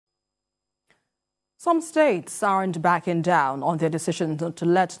Some states aren't backing down on their decision to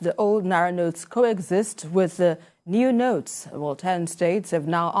let the old Naira notes coexist with the new notes. Well, 10 states have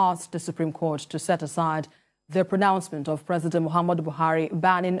now asked the Supreme Court to set aside the pronouncement of President Muhammadu Buhari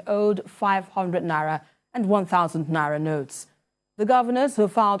banning old 500 Naira and 1,000 Naira notes. The governors who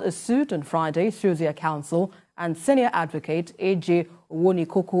filed a suit on Friday through their counsel and senior advocate A.J.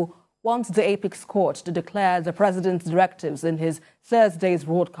 Owonikoku want the Apex Court to declare the president's directives in his Thursday's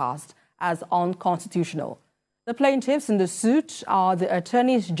broadcast as unconstitutional. The plaintiffs in the suit are the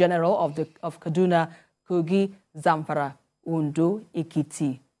Attorneys General of Kaduna, Kogi, Zamfara, Ondo,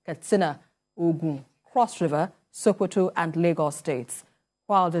 Ekiti, Katsina, Ogun, Cross River, Sokoto and Lagos states,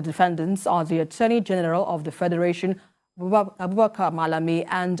 while the defendants are the Attorney General of the Federation, Abubakar Malami,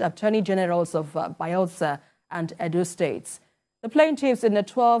 and Attorney Generals of Bayelsa and Edo states. The plaintiffs in the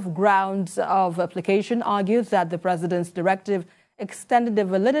 12 grounds of application argue that the president's directive extended the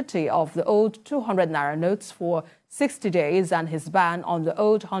validity of the old 200 Naira notes for 60 days and his ban on the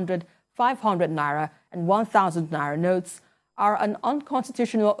old 100, 500 Naira and 1,000 Naira notes are an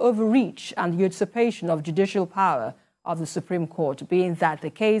unconstitutional overreach and usurpation of judicial power of the Supreme Court, being that the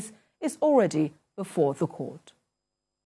case is already before the court.